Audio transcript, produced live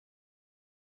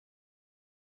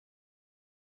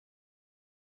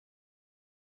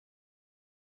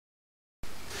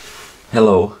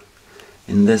Hello,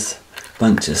 in this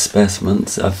bunch of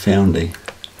specimens I've found a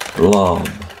blob,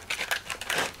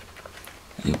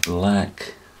 a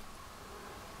black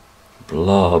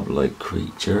blob-like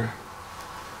creature.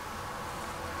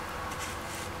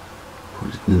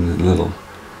 Put it in a little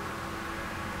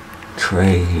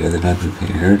tray here that I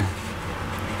prepared.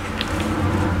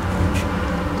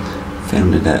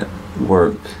 Found it at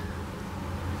work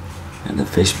at a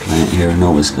fish plant here in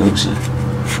Nova Scotia.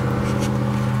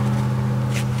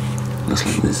 Looks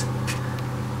like there's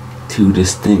two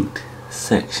distinct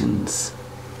sections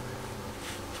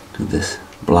to this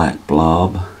black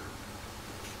blob.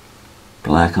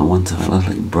 Black on one side, looks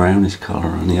like brownish color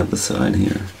on the other side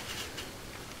here.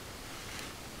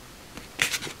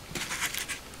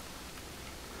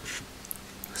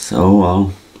 So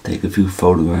I'll take a few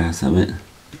photographs of it,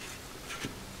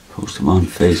 post them on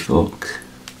Facebook.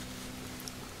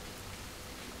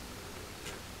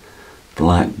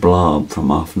 Black blob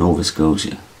from off Nova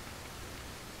Scotia.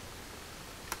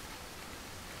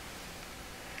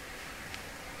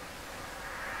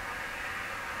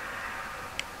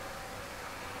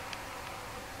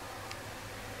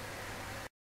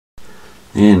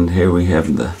 And here we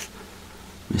have the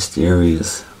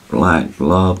mysterious black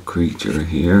blob creature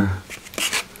here.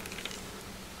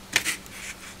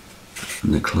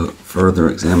 And the further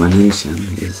examination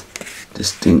is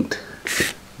distinct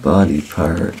body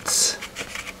parts,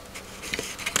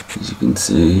 as you can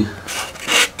see.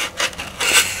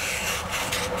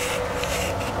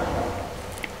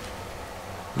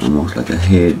 Almost like a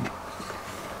head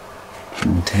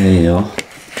and tail.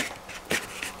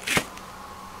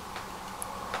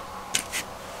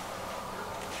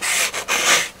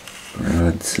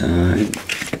 Broadside.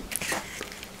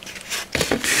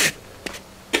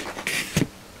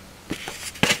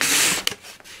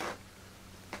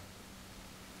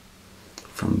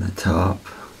 From the top.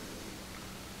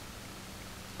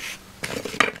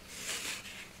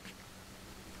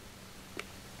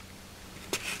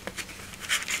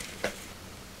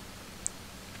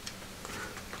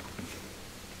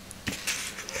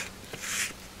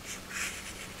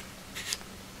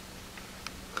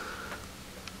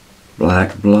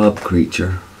 Black blob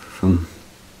creature from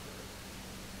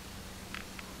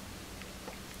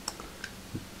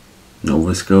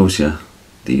Nova Scotia,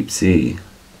 deep sea.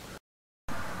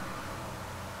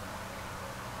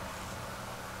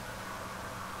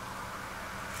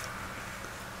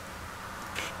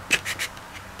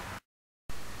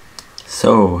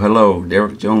 So, hello,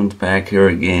 Derek Jones back here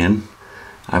again.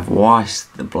 I've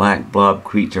washed the black blob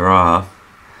creature off,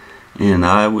 and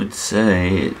I would say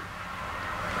it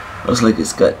looks like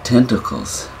it's got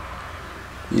tentacles,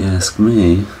 you ask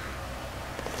me.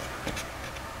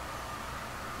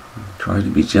 Try to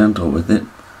be gentle with it.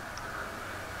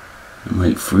 I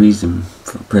might freeze him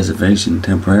for preservation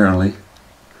temporarily.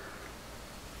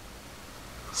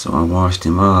 So I washed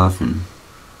him off in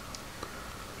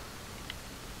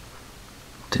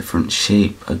different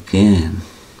shape again.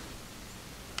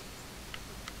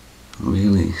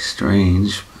 Really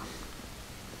strange.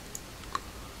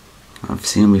 I've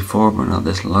seen before, but not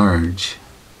this large.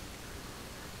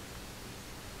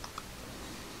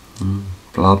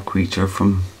 Blob creature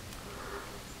from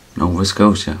Nova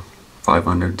Scotia,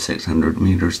 500-600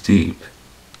 meters deep.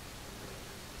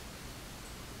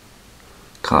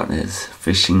 Caught as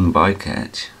fishing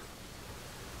bycatch.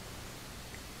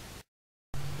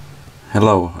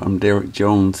 Hello, I'm Derek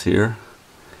Jones here.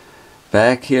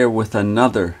 Back here with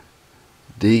another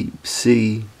deep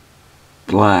sea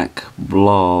black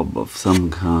blob of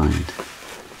some kind.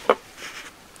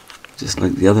 Just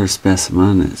like the other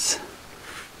specimen, it's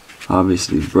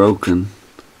obviously broken.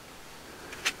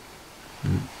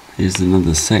 Here's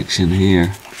another section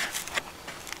here.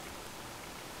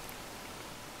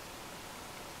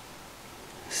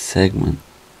 Segment.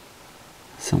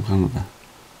 Some kind of a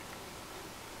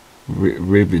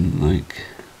ribbon like.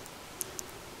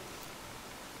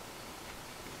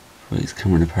 But it's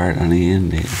coming apart on the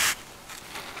end here.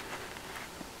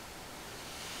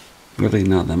 Really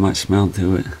not that much smell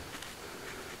to it.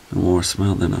 No more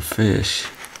smell than a fish.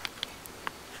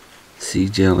 Sea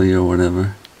jelly or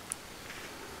whatever.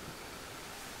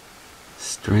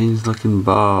 Strange looking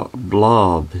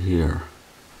blob here.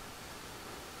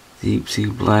 Deep sea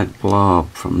black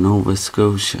blob from Nova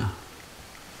Scotia.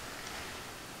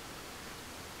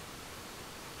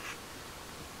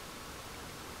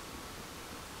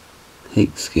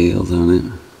 Hake scales on it.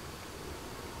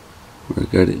 Where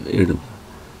I got it out of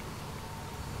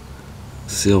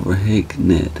silver hake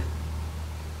net.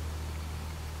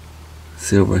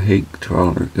 Silver hake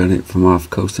trawler, got it from off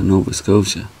coast of Nova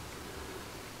Scotia.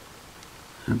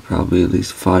 They're probably at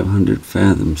least 500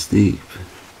 fathoms deep.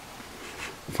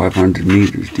 500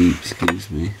 meters deep, excuse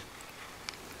me.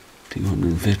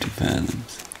 250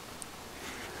 fathoms.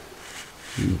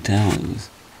 You can tell it was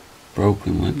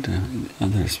broken like the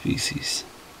other species.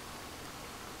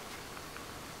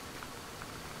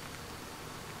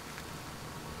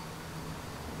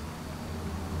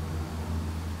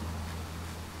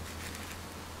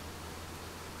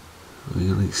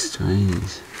 Really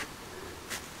strange.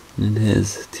 And it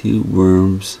has two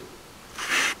worms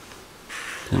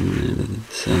coming out of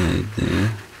the side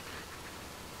there.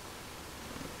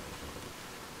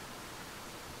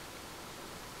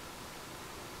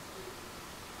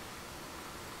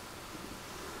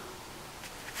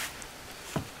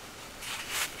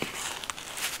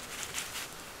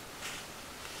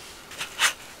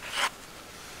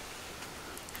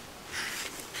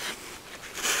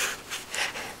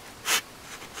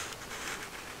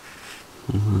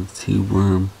 Two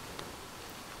worm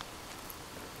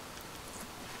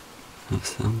of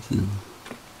something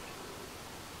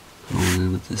going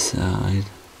in at the side.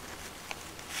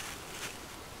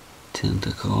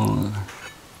 Tentacle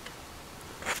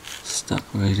stuck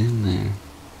right in there.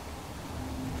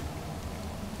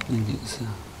 I think it's a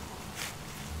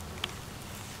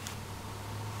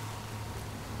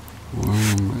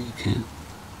worm. I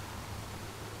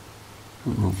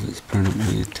don't know if it's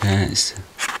permanently attached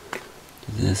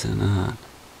to this or not.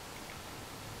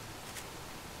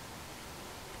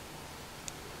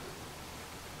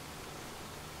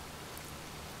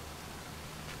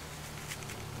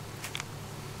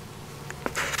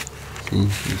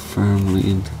 Seems to be firmly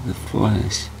into the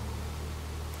flesh.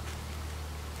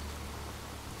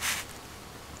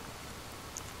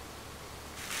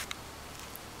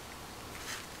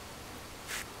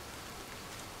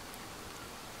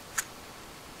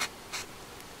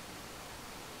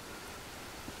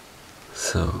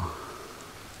 So, I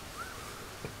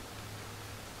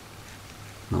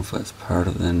don't know if that's part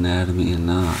of the anatomy or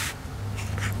not.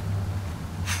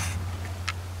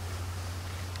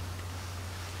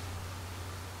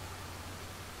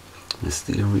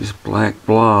 Mysterious black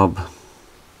blob.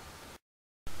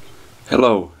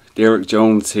 Hello, Derek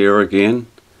Jones here again.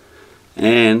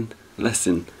 And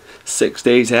listen, 6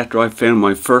 days after I found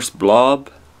my first blob,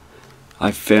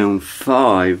 I found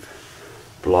 5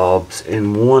 blobs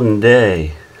in one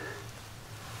day.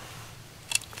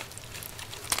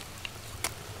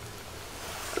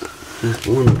 There's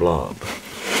one blob.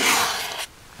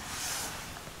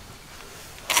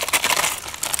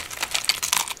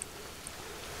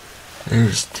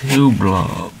 There's 2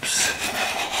 blobs.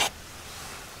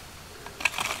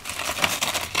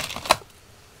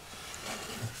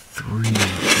 Three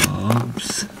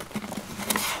blobs.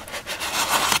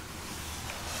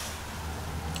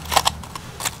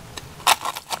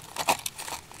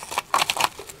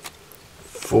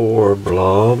 4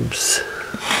 blobs.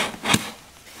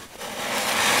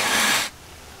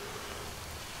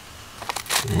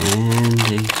 And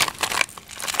a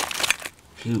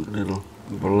cute little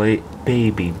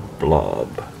baby blob.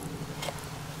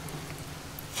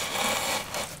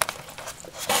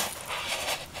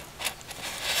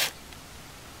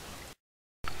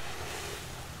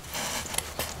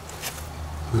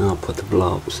 I'll put the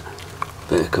blobs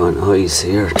back on ice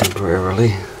here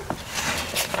temporarily.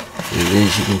 And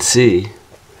as you can see,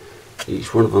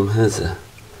 each one of them has a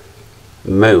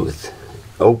mouth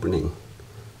opening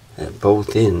at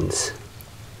both ends,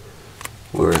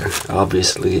 where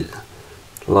obviously it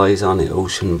lies on the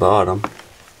ocean bottom.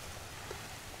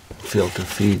 Filter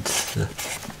feeds the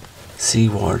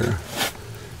seawater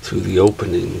through the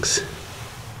openings.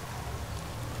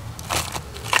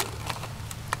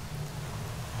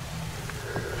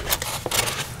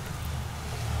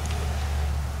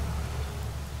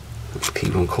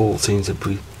 Keep them cold seems to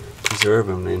preserve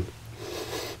them in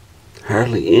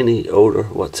hardly any odor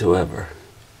whatsoever.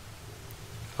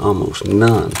 Almost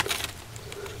none.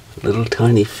 Little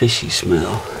tiny fishy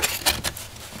smell.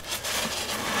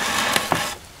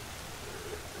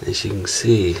 As you can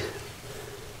see,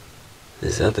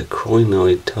 there's other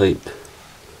crinoid type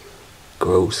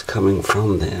growth coming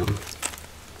from them.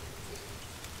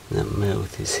 And the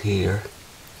mouth is here.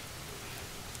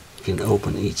 You can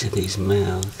open each of these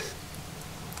mouths.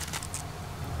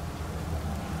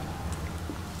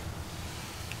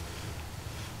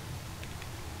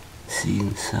 See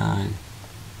inside.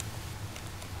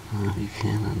 I don't know if you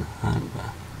can or not,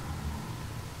 but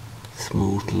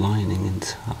smooth lining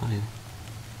inside.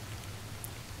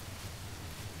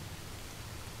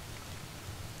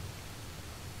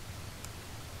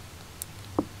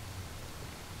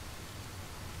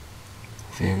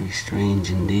 Very strange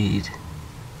indeed.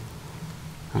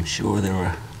 I'm sure they're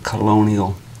a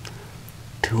colonial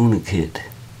tunicate.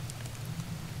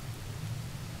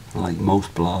 Like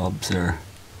most blobs are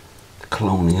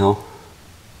colonial,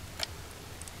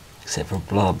 except for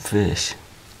blobfish.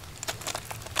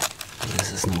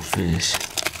 This is no fish.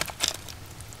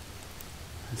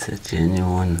 It's a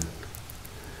genuine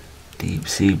deep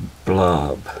sea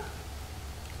blob.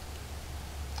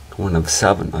 One of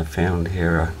 7 I found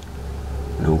here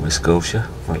in Nova Scotia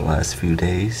for the last few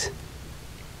days.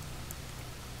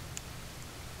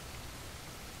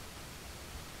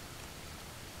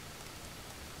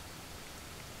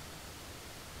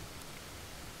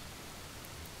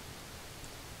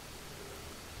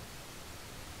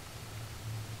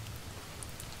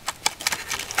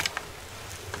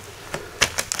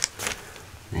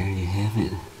 There you have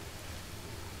it.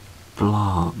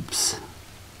 Blobs.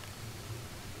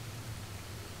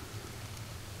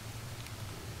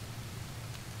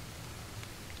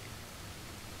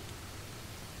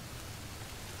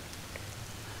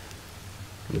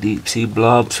 Deep sea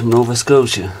blobs from Nova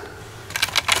Scotia.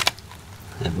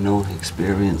 I have no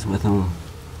experience with them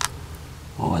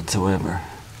whatsoever.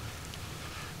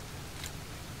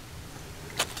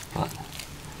 But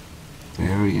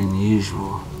very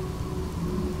unusual,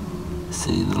 to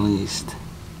say the least.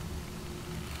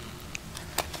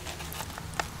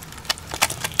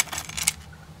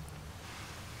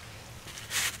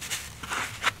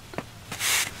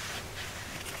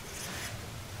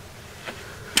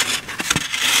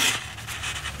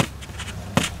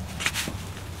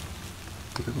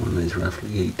 That one is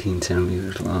roughly 18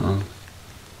 centimeters long.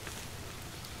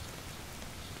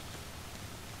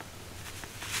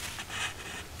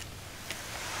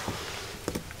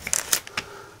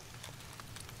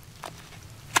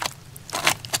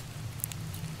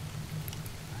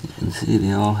 You can see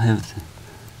they all have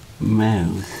the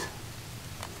mouth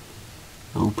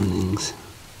openings,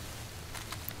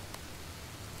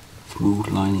 smooth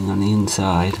lining on the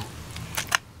inside.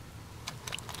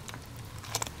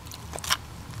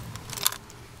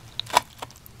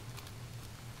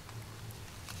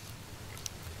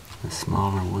 The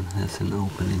smaller one has an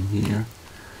opening here.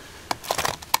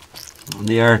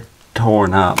 They are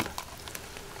torn up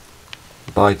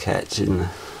by catching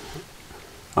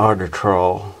otter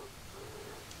trawl,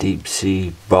 deep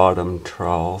sea bottom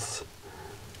trawls.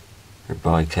 They're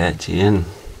bycatching,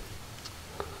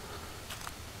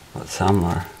 but some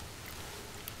are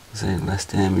less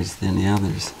damaged than the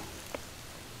others.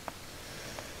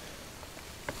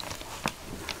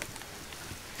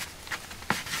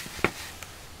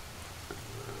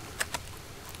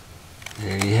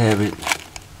 There you have it.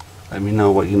 Let me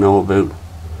know what you know about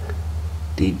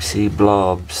deep sea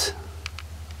blobs.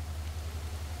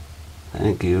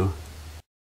 Thank you.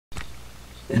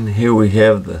 And here we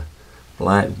have the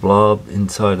black blob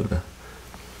inside of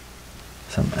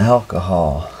some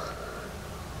alcohol.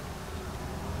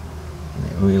 And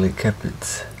it really kept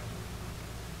its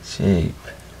shape.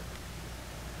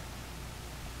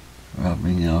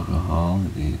 Rubbing alcohol to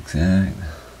be exact.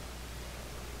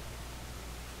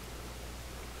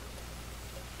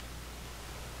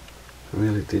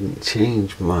 Really didn't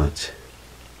change much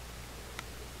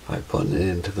by putting it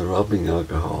into the rubbing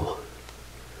alcohol.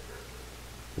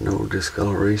 No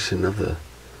discoloration of the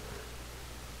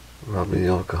rubbing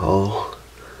alcohol.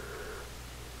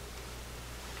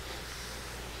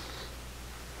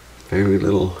 Very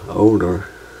little odor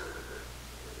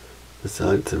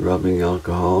besides the rubbing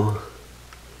alcohol.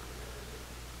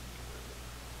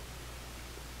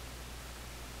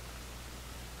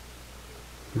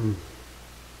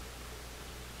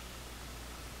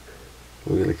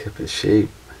 Really kept its shape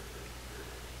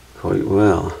quite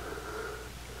well.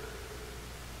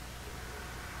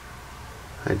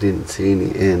 I didn't see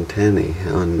any antennae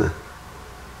on the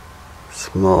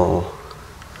small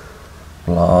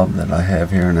blob that I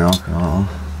have here in alcohol.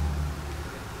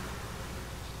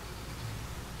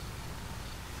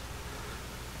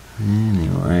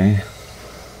 Anyway,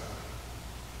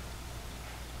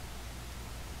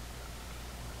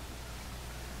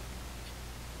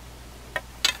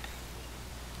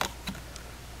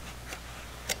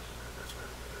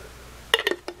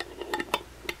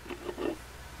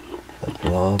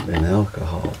 blob and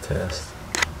alcohol test.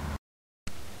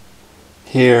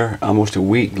 Here, almost a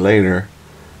week later,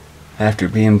 after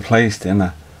being placed in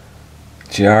a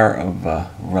jar of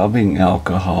rubbing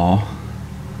alcohol,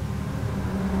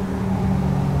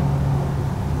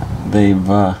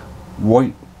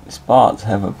 white spots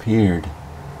have appeared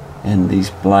in these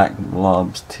black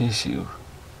blobs tissue.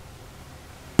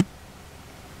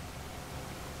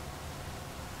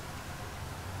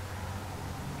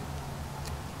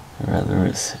 Whether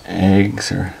it's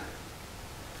eggs or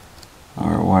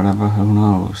whatever, who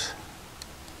knows.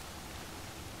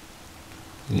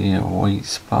 Yeah, white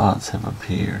spots have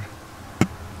appeared.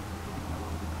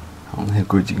 I don't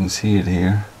think you can see it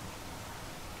here.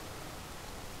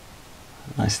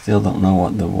 I still don't know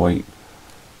what the white,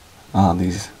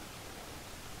 these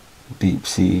deep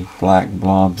sea black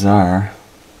blobs are.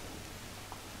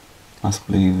 Must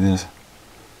believe this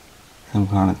some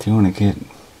kind of tunicate.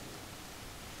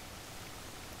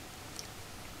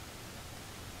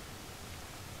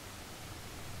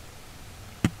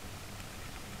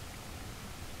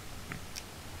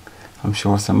 I'm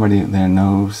sure somebody out there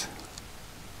knows.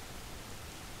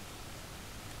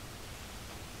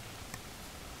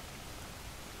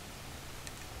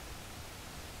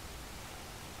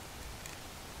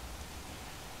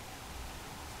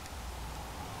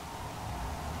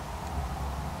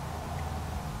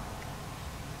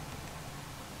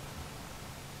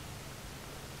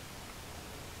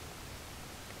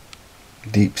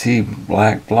 Deep sea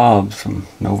black blobs from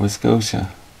Nova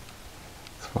Scotia.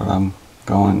 That's what I'm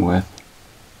going with.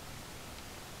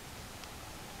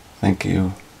 Thank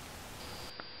you.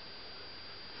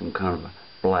 Some kind of a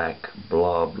black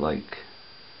blob-like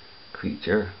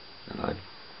creature that I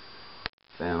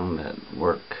found at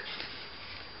work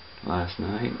last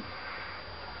night.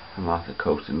 I'm off the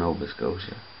coast of Nova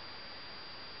Scotia.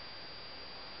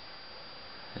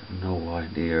 I have no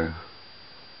idea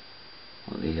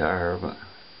what they are, but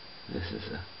this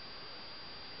is a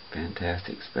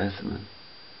fantastic specimen.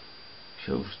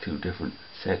 Shows two different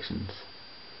sections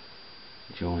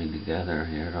joined together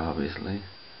here, obviously.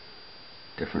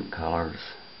 Different colors.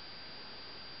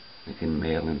 Making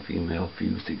male and female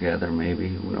fuse together, maybe,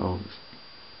 who knows.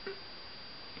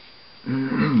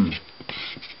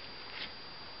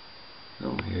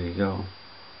 So here you go.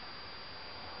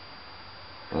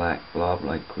 Black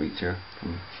blob-like creature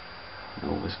from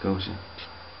Nova Scotia.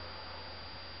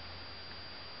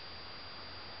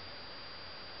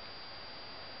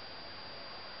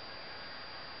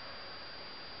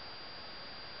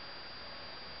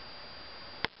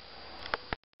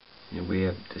 Here we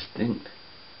have distinct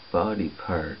body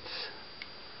parts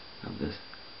of this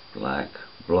black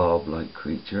blob-like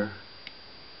creature.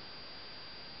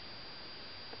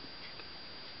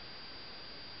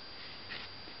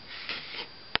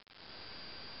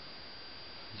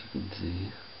 As you can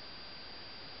see.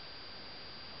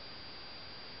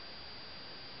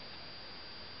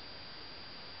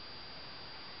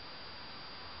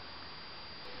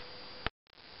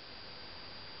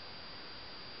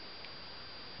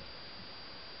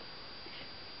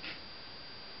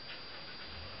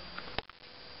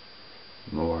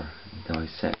 More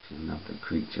dissection of the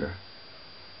creature,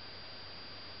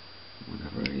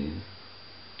 whatever it is.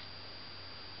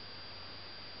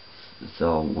 It's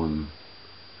all one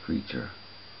creature,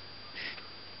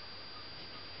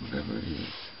 whatever it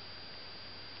is.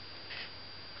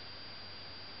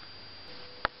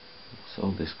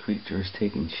 So this creature is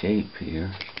taking shape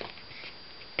here.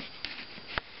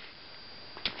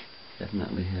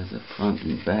 Definitely has a front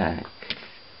and back,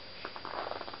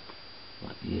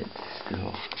 but yet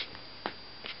still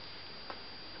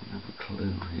don't have a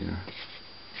clue here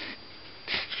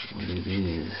what it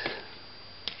is.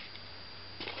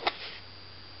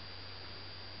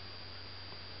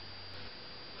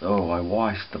 So I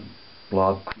washed the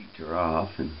blob creature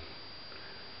off, and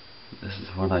this is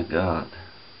what I got.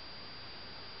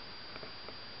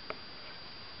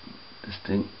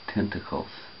 Distinct tentacles,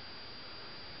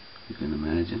 you can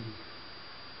imagine.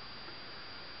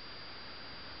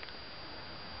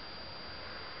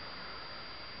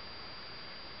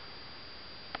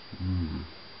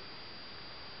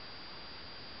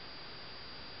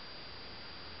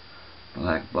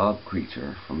 Black blob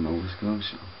creature from Nova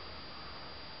Scotia.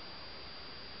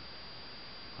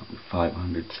 Probably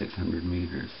 500, 600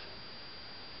 meters.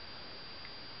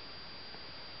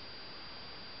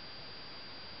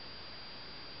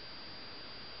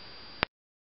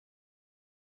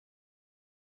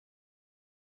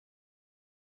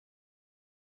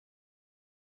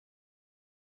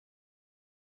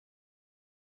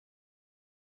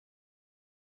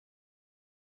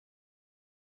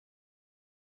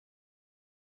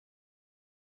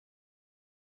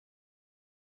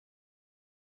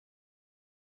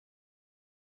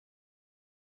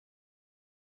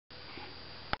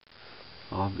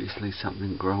 Obviously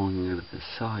something growing at the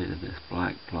side of this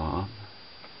black blob.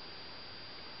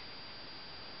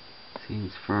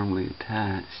 Seems firmly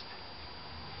attached.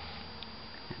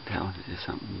 Can't tell if it is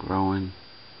something growing.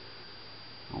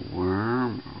 A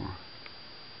worm or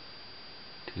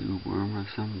tube worm of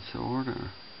some sort,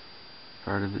 or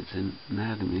part of its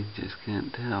anatomy, just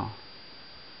can't tell.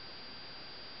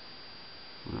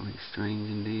 Really strange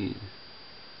indeed.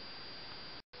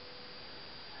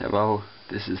 Hello,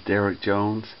 this is Derek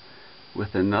Jones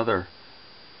with another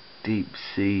deep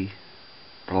sea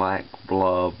black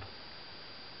blob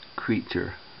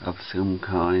creature of some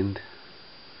kind.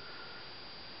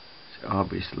 So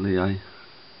obviously I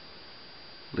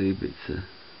believe it's a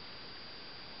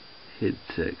head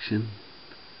section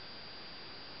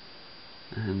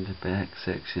and the back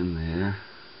section there.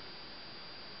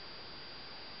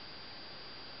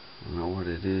 I don't know what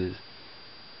it is.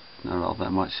 Not all that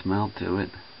much smell to it.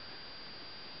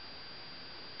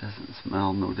 Doesn't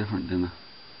smell no different than a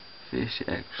fish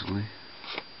actually.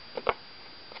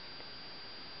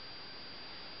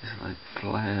 It's like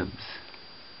flabs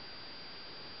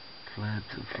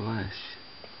of flesh.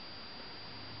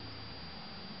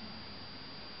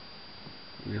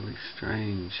 Really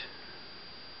strange.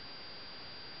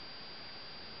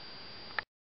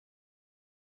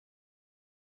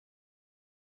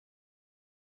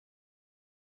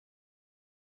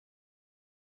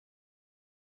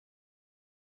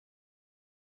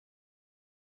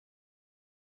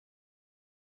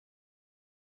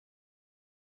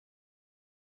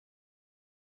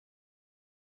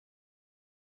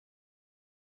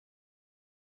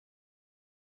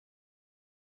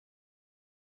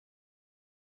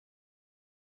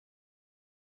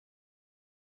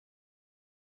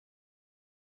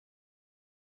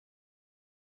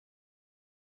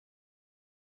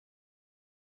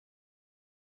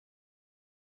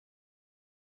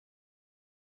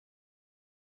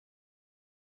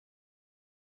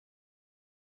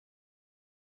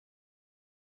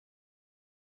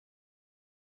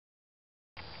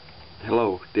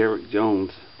 Hello, Derek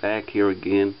Jones back here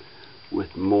again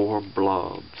with more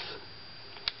blobs.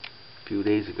 A few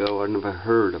days ago I never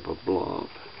heard of a blob.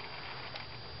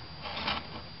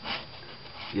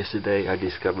 Yesterday I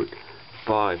discovered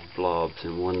 5 blobs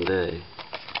in one day.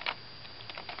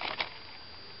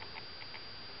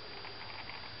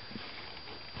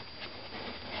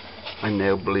 I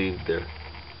now believe they're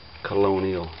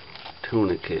colonial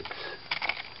tunicates.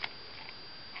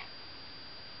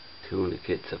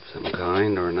 Tunicates of some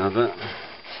kind or another.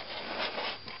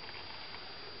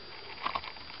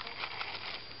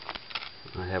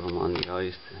 I have them on the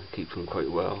ice to keep them quite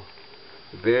well.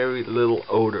 Very little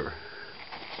odor.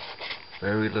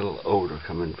 Very little odor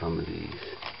coming from these.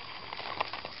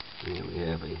 Here we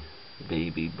have a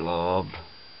baby blob.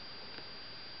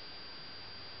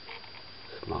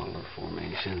 Smaller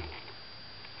formation.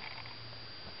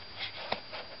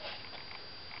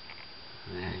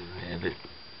 There you have it.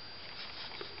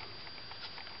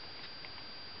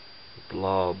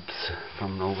 Blobs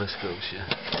from Nova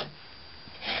Scotia.